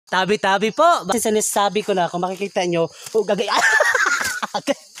Tabi-tabi po. Kasi sinasabi ko na, kung makikita nyo, gagawin.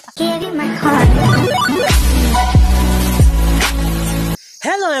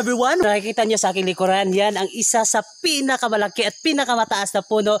 Hello everyone! Nakikita nyo sa aking likuran, yan ang isa sa pinakamalaki at pinakamataas na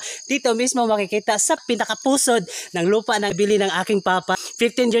puno. Dito mismo makikita sa pinakapusod ng lupa na bili ng aking papa.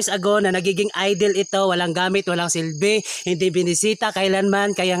 15 years ago na nagiging idle ito, walang gamit, walang silbi, hindi binisita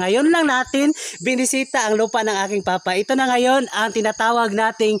kailanman. Kaya ngayon lang natin binisita ang lupa ng aking papa. Ito na ngayon ang tinatawag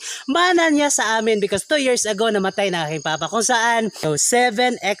nating mana niya sa amin because 2 years ago namatay na aking papa. Kung saan,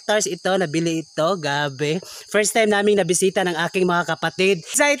 7 hectares ito, nabili ito, gabi. First time naming nabisita ng aking mga kapatid.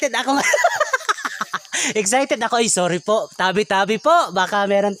 Excited ako. Excited ako. Sorry po. Tabi-tabi po. Baka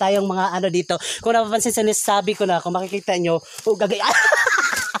meron tayong mga ano dito. Kung napapansin sa sabi ko na, kung makikita nyo, gagawin.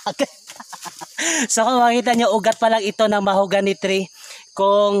 So kung makikita nyo, ugat pa lang ito ng mahogany tree.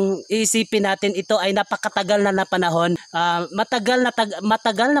 Kung isipin natin, ito ay napakatagal na panahon. Matagal na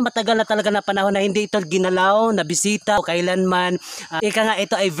talaga na panahon na hindi ito ginalaw, nabisita o kailanman. Ika nga,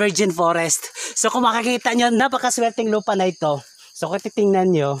 ito ay virgin forest. So kung makikita nyo, napakaswerteng lupa na ito. So kung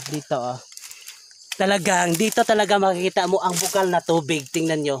titingnan nyo dito, talagang dito talaga makikita mo ang bukal na tubig.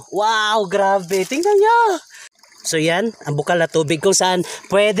 Tingnan nyo. Wow, grabe. Tingnan nyo. So yan, ang bukal na tubig kung saan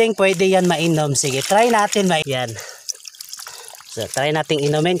pwede yan mainom. Sige, try natin yan. So try nating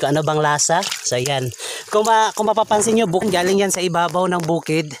inumin kung ano bang lasa. So yan. Kung mapapansin nyo, galing yan sa ibabaw ng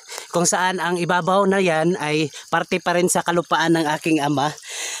bukid. Kung saan ang ibabaw na yan ay parte pa rin sa kalupaan ng aking ama.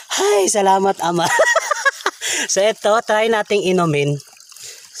 Ay, salamat ama. So ito, try nating inumin.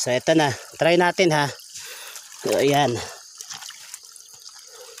 So ito na, try natin ha. So ayan.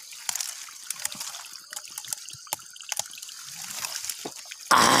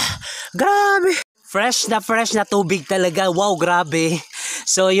 Grabe. Fresh na tubig talaga. Wow, grabe.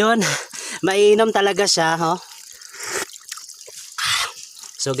 So yun, mainom talaga siya. Oh.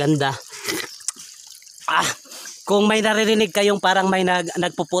 So ganda. Kung may naririnig kayong parang may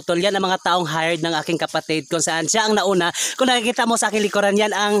nagpuputol, yan ang mga taong hired ng aking kapatid kung saan siya ang nauna. Kung nakikita mo sa aking likuran,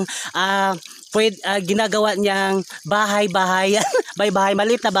 yan ang ginagawa niyang bahay-bahay,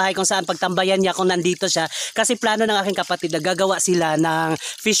 maliit na bahay kung saan pagtambayan niya kung nandito siya. Kasi plano ng aking kapatid na gagawa sila ng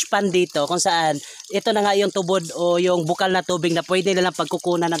fish pan dito kung saan ito na nga yung tubod o yung bukal na tubig na pwede nilang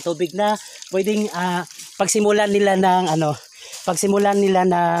pagkukunan ng tubig na pwedeng pagsimulan nila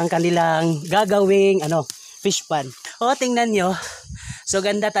ng kanilang gagawing fish pan. O, tingnan nyo. So,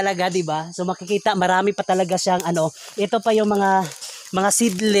 ganda talaga, di ba? So, makikita, marami pa talaga siyang ito pa yung mga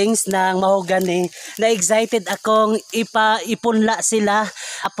seedlings ng mahogany na excited akong ipunla sila.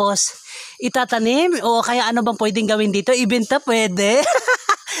 Tapos, itatanim. O, kaya ano bang pwedeng gawin dito? Ibenta pwede.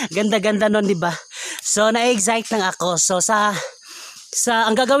 Ganda-ganda nun, di ba? So, na-excite lang ako. So,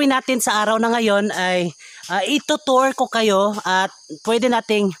 ang gagawin natin sa araw na ngayon ay itutour ko kayo at pwede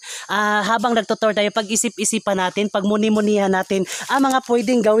nating habang nagtutour tayo pag-isip-isipan natin, pagmuni-munihan natin ang mga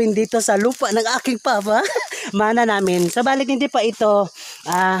pwedeng gawin dito sa lupa ng aking papa. Mana namin. Sabalit hindi pa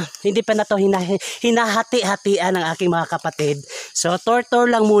na to hinahati-hatian ng aking mga kapatid. So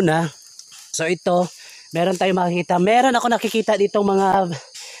tour lang muna. So ito, meron tayong makikita. Meron ako nakikita ditong mga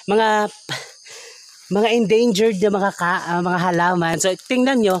endangered na mga halaman. So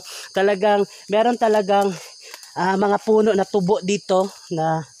tingnan nyo, meron talagang mga puno na tubo dito,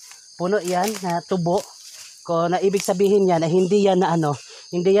 na puno yan na tubo. Ko na ibig sabihin yan na hindi yan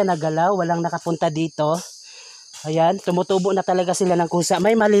nagalaw, walang nakapunta dito. Ayan, tumutubo na talaga sila ng kusa.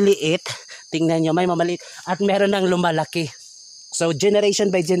 May maliliit, tingnan nyo, may mamaliit at meron ng lumalaki. So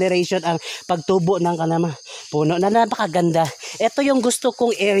generation by generation ang pagtubo ng puno na napakaganda. Ito yung gusto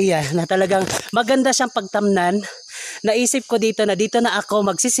kong area na talagang maganda siyang pagtamnan. Naisip ko dito na ako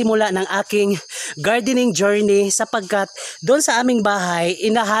magsisimula ng aking gardening journey sapagkat doon sa aming bahay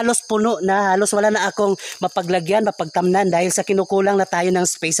halos puno na, halos wala na akong mapaglagyan, mapagtamnan dahil sa kinukulang na tayo ng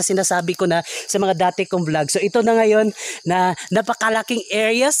space sa sinasabi ko na sa mga dati kong vlog. So ito na ngayon na napakalaking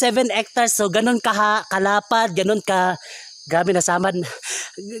area, 7 hectares. So ganun kalapad, grabe nasamad,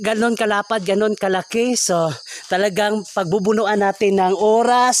 ganon kalapad, ganon kalaki. So talagang pagbubunuan natin ng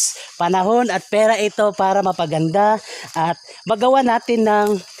oras, panahon at pera ito para mapaganda at magawa natin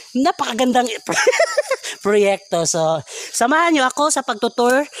ng napakagandang proyekto. So samahan nyo ako sa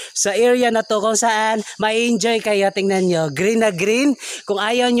pagtutour sa area na to kung saan ma-enjoy kayo. Tingnan nyo, green na green. Kung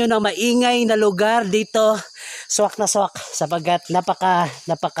ayaw nyo ng maingay na lugar dito, swak na swak sapagkat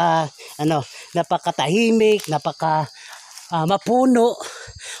napakatahimik, mapuno.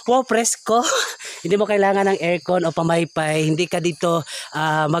 Wow, presko. Hindi mo kailangan ng aircon o pamaypay. Hindi ka dito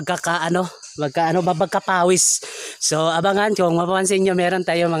magkapawis. So abangan, kung mapapansin nyo, meron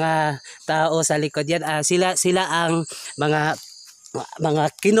tayo mga tao sa likod yan. Sila ang mga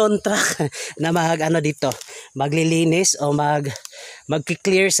mga kinontrak na dito, maglilinis o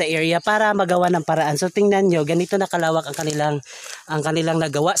magki-clear sa area para magawa ng paraan. So tingnan nyo, ganito na kalawak ang kanilang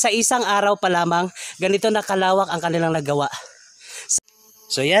nagawa. Sa isang araw pa lamang, ganito na kalawak ang kanilang nagawa.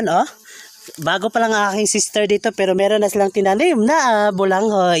 So yan bago pa lang ang aking sister dito, pero meron na silang tinanim na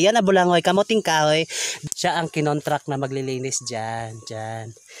bulanghoy. Yan bulanghoy, kamuting kahoy. Siya ang kinontrak na maglilinis dyan.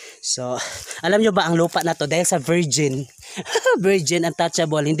 So, alam nyo ba ang lupa na to dahil sa virgin, virgin,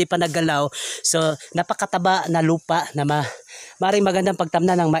 untouchable, hindi pa naggalaw. So, napakataba na lupa na maring magandang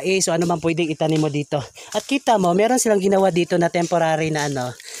pagtamnan ng mais o ano man pwedeng itanim mo dito. At kita mo, meron silang ginawa dito na temporary na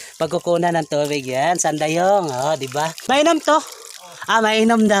pagkukunan ng tubig. Yan, sandayong, di ba? Mainam to.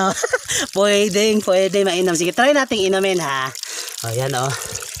 Mainom daw. pwede mainom. Sige, try nating inumin ha. Ayan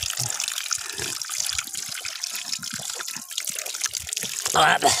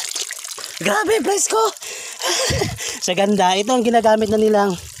Grabe, presko. Sa ganda, ito ang ginagamit na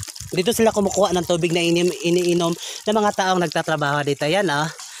nilang. Dito sila kumukuha ng tubig na iniinom ng mga taong nagtatrabaho dito. Yan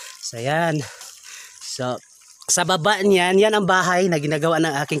So yan. So sa baba niyan, yan ang bahay na ginagawa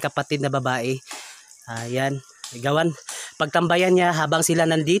ng aking kapatid na babae. Ayan. Pagtambayan niya habang sila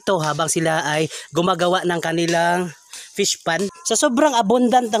nandito, habang sila ay gumagawa ng kanilang fish pan. Sa sobrang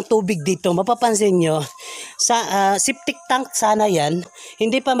abundant ng tubig dito, mapapansin nyo, sa septic tank sana yan,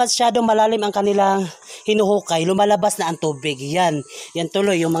 hindi pa masyadong malalim ang kanilang hinuhukay, lumalabas na ang tubig. Yan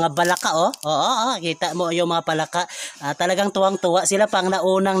tuloy, yung mga balaka kita mo yung mga palaka, talagang tuwang-tuwa sila pang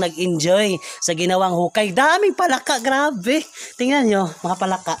naunang nag-enjoy sa ginawang hukay. Daming palaka, grabe. Tingnan nyo, mga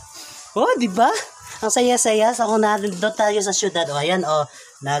palaka. Di ba? Ang saya-saya sa kung nandito tayo sa syudad. Ayan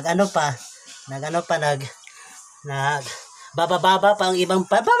bababa pa ang ibang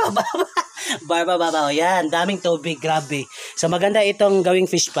bababa. Yan, daming tubig, grabe. So maganda itong gawing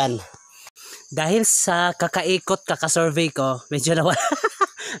fish pan. Dahil sa kakasurvey ko, medyo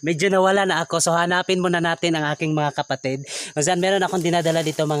nawala na ako. So hanapin muna natin ang aking mga kapatid. Kasi meron akong dinadala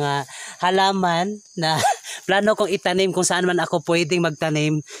dito mga halaman na plano kong itanim kung saan man ako pwedeng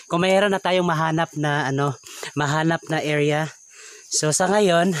magtanim. Kung mayroon na tayong mahanap na area. So sa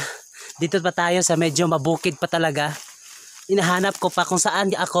ngayon, dito pa tayo sa medyo mabukid pa talaga. Inahanap ko pa kung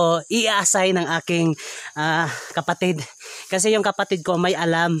saan ako i-assign ng aking kapatid. Kasi yung kapatid ko may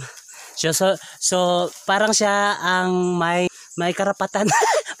alam. So parang siya ang may karapatan.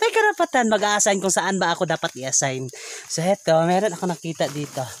 May karapatan mag-a-assign kung saan ba ako dapat i-assign. So heto, meron ako nakita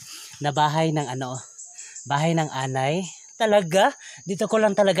dito na bahay ng anay. Talaga, dito ko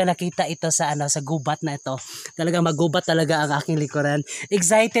lang talaga nakita ito sa gubat na ito. Talagang magubat talaga ang aking likuran.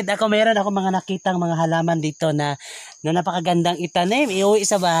 Excited ako, meron ako mga nakitang mga halaman dito na napakagandang itanim, iuwi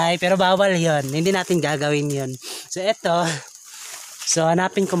sa bahay, pero bawal 'yon. Hindi natin gagawin 'yon. So ito,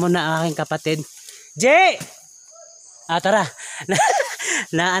 hanapin ko muna ang aking kapatid. Jay! Tara.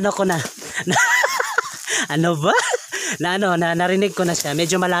 Narinig ko na siya.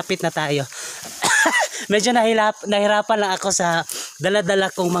 Medyo malapit na tayo. Medyo nahirapan lang ako sa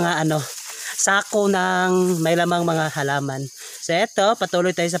dala-dala kong mga sako ng may lamang mga halaman. So eto,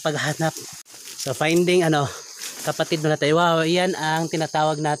 patuloy tayo sa paghanap. So finding kapatid mo na tayo. Wow, yan ang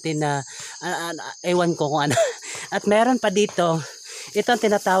tinatawag natin na ewan ko kung ano. At meron pa dito, ito ang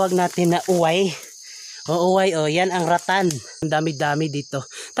tinatawag natin na uway. Uway, yan ang ratan. Ang dami-dami dito.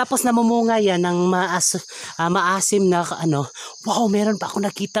 Tapos namumunga yan ng maasim na Wow, meron pa ako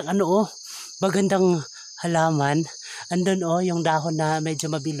nakitang magandang halaman. Andun yung dahon na medyo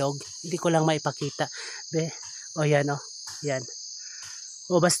mabilog. Hindi ko lang maipakita. Yan. Yan.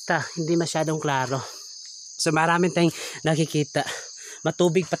 Basta, hindi masyadong klaro. So maraming tayong nakikita.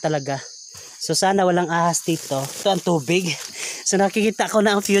 Matubig pa talaga. So sana walang ahas dito. Ito ang tubig. So nakikita ko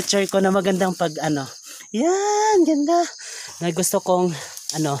na ang future ko na magandang yan, ganda. Na gusto kong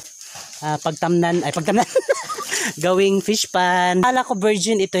pagtamnan. Gawing fish pan. Akala ko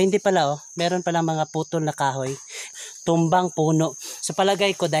virgin ito, hindi pala meron pala mga putol na kahoy. Tumbang puno. So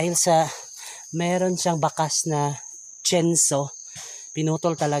palagay ko dahil sa meron siyang bakas na chenso,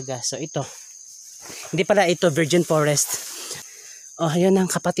 pinutol talaga. So ito. Hindi pala ito virgin forest. Yun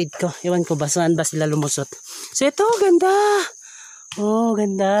ang kapatid ko. Iwan ko ba saan ba sila lumusot. So ito, ganda.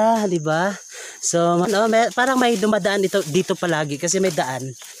 Ganda, 'di ba? So parang may dumadaan dito palagi kasi may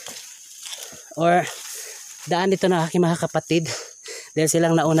daan. Or daan dito ng aking mga kapatid. Dahil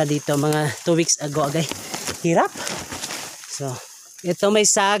silang nauna dito mga 2 weeks ago agay. Hirap. So, ito may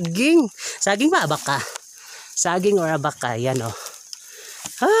saging. Saging ba abaka? Saging or abaka, yan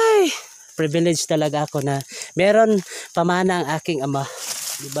Ay, privilege talaga ako na meron pamana ang aking ama,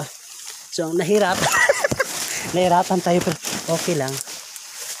 'di ba? So, nahirapan tayo pero okay lang.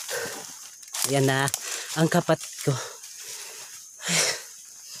 Ayan na ang kapatid ko.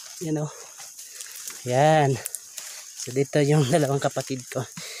 Yan o. Yan. So dito yung dalawang kapatid ko.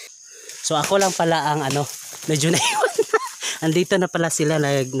 So ako lang pala ang medyo naiwan. Andito na pala sila,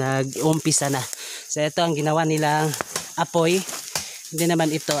 nag-umpisa na. So ito ang ginawa nilang apoy. Hindi naman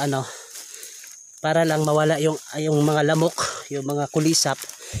ito para lang mawala yung mga lamok, yung mga kulisap.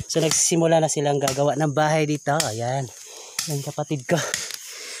 So nagsisimula na silang gagawa ng bahay dito. Ayan. Yung kapatid ko.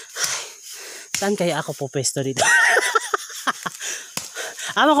 Saan kaya ako pupwesto dito?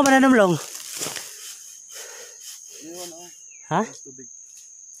 Ama ko mananamlong. Ha?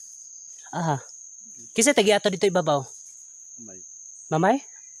 Aha. Kisa tagi ato dito ibabaw. Mamay?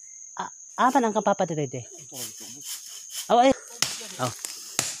 Aman ang kapapa dito ite. Oh, ay. Oh.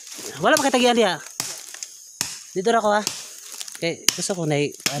 Wala pa kitagian dia. Dito ra ko ha. Kay gusto ko na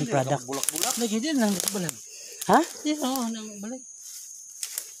product. Bulak-bulak lagi din lang balag. Ha? Di nang balag.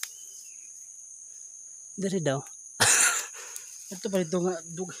 Dari daw. Ito pa dito nga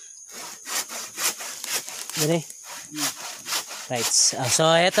dug. Dari. Right.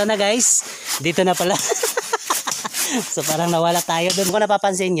 So eto na guys. Dito na pala. So parang nawala tayo. Doon ko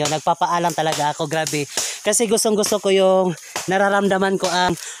napapansin nyo, nagpapaalam talaga ako. Grabe. Kasi gustong gusto ko yung nararamdaman ko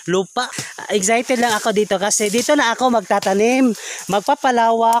ang lupa. Excited lang ako dito kasi dito na ako magtatanim,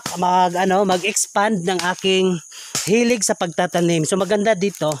 magpapalawak, mag-expand ng aking hilig sa pagtatanim. So maganda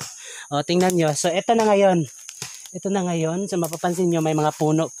dito. O tingnan nyo. So ito na ngayon. Ito na ngayon. So mapapansin nyo may mga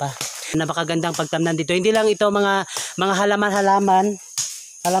puno pa. Napakagandang pagtamnan dito. Hindi lang ito mga halaman-halaman,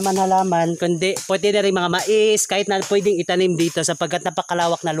 kundi pwede na rin mga mais, kahit na pwedeng itanim dito sapagkat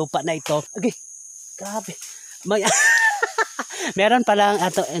napakalawak na lupa na ito. Okay, grabe. Meron palang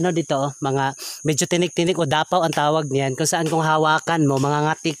dito, mga medyo tinik-tinik o dapaw ang tawag niyan, kung saan kung hawakan mo,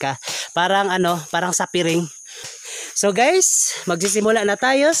 mga ngati ka, parang sapiring. So guys, magsisimula na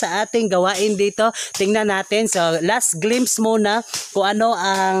tayo sa ating gawain dito. Tingnan natin. So last glimpse muna kung ano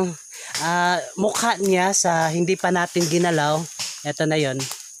ang mukha niya sa hindi pa natin ginalaw. Ito na yon.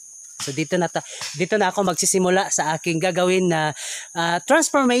 So dito na ako magsisimula sa aking gagawin na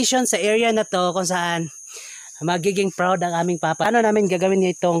transformation sa area na to, kung saan magiging proud ang aming papa. Ano namin gagawin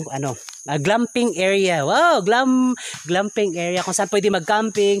niya itong glamping area. Wow, glamping area kung saan pwede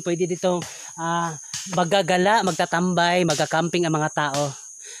mag-camping, pwede ditong magagala, magtatambay, magka-camping ang mga tao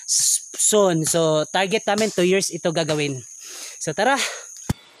soon. So target namin 2 years ito gagawin. So tara.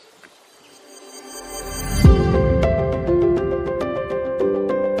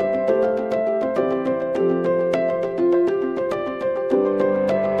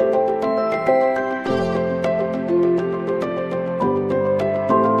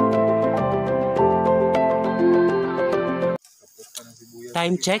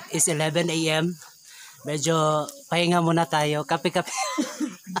 Time check is 11 AM. Medyo pahinga muna tayo. Kape-kape.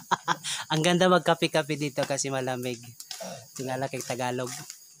 Ang ganda magkape-kape dito kasi malamig. Tingala kay Tagalog.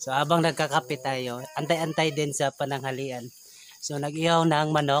 So habang nagkakape tayo, antay-antay din sa pananghalian. So nag-ihaw na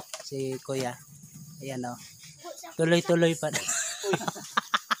ang manok si Kuya. Ayan o. Tuloy-tuloy pa.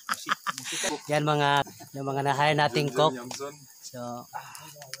 Yan mga na-hire nating cook. So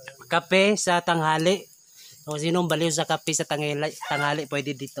kape sa tanghali. Kung sinong baliw sa kape sa tanghali,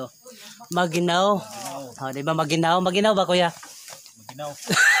 pwede dito. Maginaw. O, diba maginaw? Maginaw ba, Kuya? Maginaw.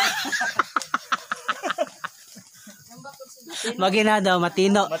 Maginaw daw,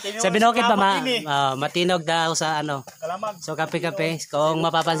 matino. Sa binokit pa, matinog daw sa Kalamag. So, kape-kape. Kung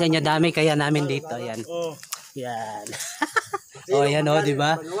mapapansin nyo, dami kaya namin dito. Yan. Yan. Oh, yan o,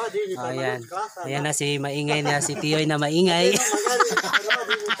 diba? Oh, yan. Ayan na si maingay na, si Tiyoy na maingay.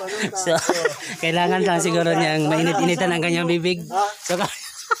 So, kailangan lang siguro niyang mainit-initan ang kanyang bibig. So,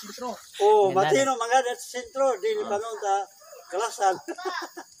 matino mga sentro, dili pa nun sa kalasan.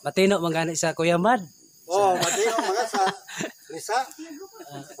 matino mga sa Kuya Mad. Matino mga sa Lisa.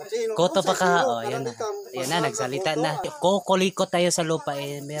 Koto pa ka. Yan na. Yan na, nagsalita na. Kukulikot tayo sa lupa.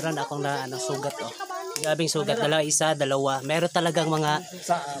 Meron akong sugat. Gabing sugat. Dalawa. Meron talagang mga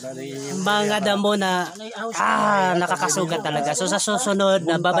damo na nakakasugat talaga. So sa susunod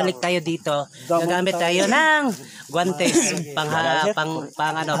na babalik tayo dito, gagamit tayo ng guantes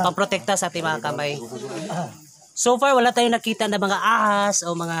pang-protekta sa ating mga kamay. So far wala tayong nakita na mga ahas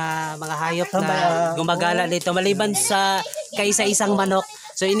o mga hayop na gumagala dito maliban sa kaisa-isang manok.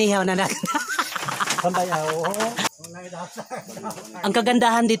 So inihaw na natin. Ang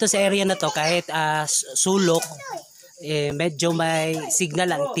kagandahan dito sa area na to, kahit sulok, medyo may signal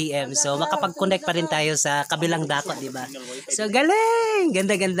ang TM. So makapag-connect pa rin tayo sa kabilang dako, di ba? So galing!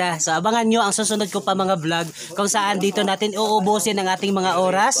 Ganda-ganda. So abangan nyo ang susunod ko pa mga vlog kung saan dito natin uubusin ang ating mga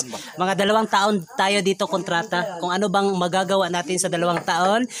oras. Mga 2 taon tayo dito kontrata. Kung ano bang magagawa natin sa 2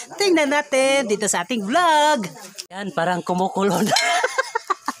 taon, tingnan natin dito sa ating vlog. Yan, parang kumukulo na.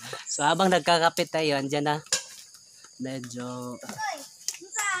 So habang nagkakapit tayo, andyan na. Medyo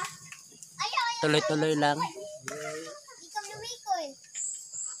tuloy-tuloy lang.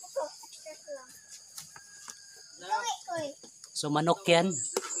 So manok yan.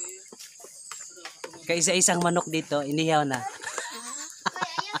 Kaisa-isang manok dito, inihaw na.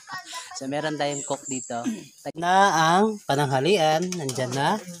 So meron tayong cook dito. Na ang pananghalian, nandyan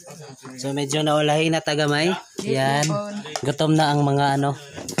na. So medyo naulahin na tagamay. Yan. Gutom na ang mga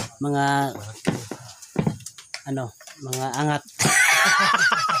mga angat.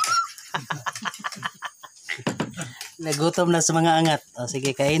 Nagutom na sa mga angat. O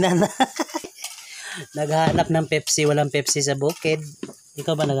sige, kainan na. Naghahanap ng Pepsi, walang Pepsi sa bukid.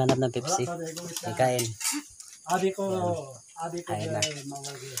 Ikaw ba naghahanap ng Pepsi? Kain. Abi ko Ayun na.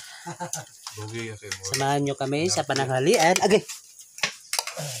 Samahan nyo kami sa pananghalian. Agay!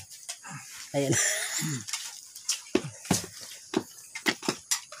 Ayan.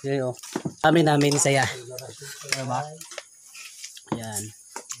 Ayan o. Kami namin saya. Ayan.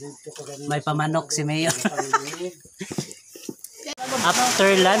 May pamanok si Mayo. After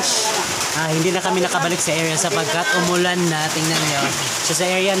lunch, hindi na kami nakabalik sa area sapagkat umulan na. Tingnan nyo. So sa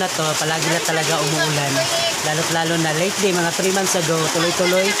area na to, palagi na talaga umuulan. Lalo't lalo na lately, mga 3 months ago,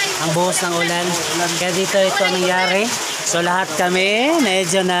 tuloy-tuloy ang buhos ng ulan. Kaya dito ito nangyari. So lahat kami,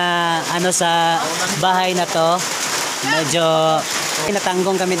 medyo na sa bahay na to, medyo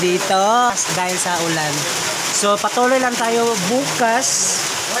natanggong kami dito dahil sa ulan. So patuloy lang tayo bukas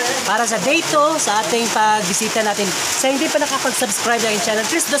para sa day 2 sa ating pagbisita natin. Sa hindi pa nakapag-subscribe ng channel,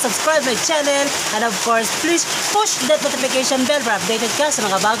 please do subscribe my channel. And of course, please push that notification bell para updated ka sa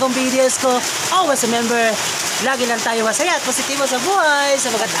mga bagong videos ko. Always remember, lagi lang tayo masaya at positibo sa buhay.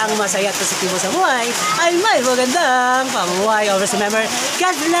 Sabagat ang masaya at positibo sa buhay ay may magandang pamumuhay. Always remember,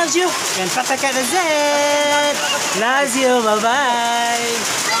 God loves you and Pagtataniman. Loves you. Bye-bye.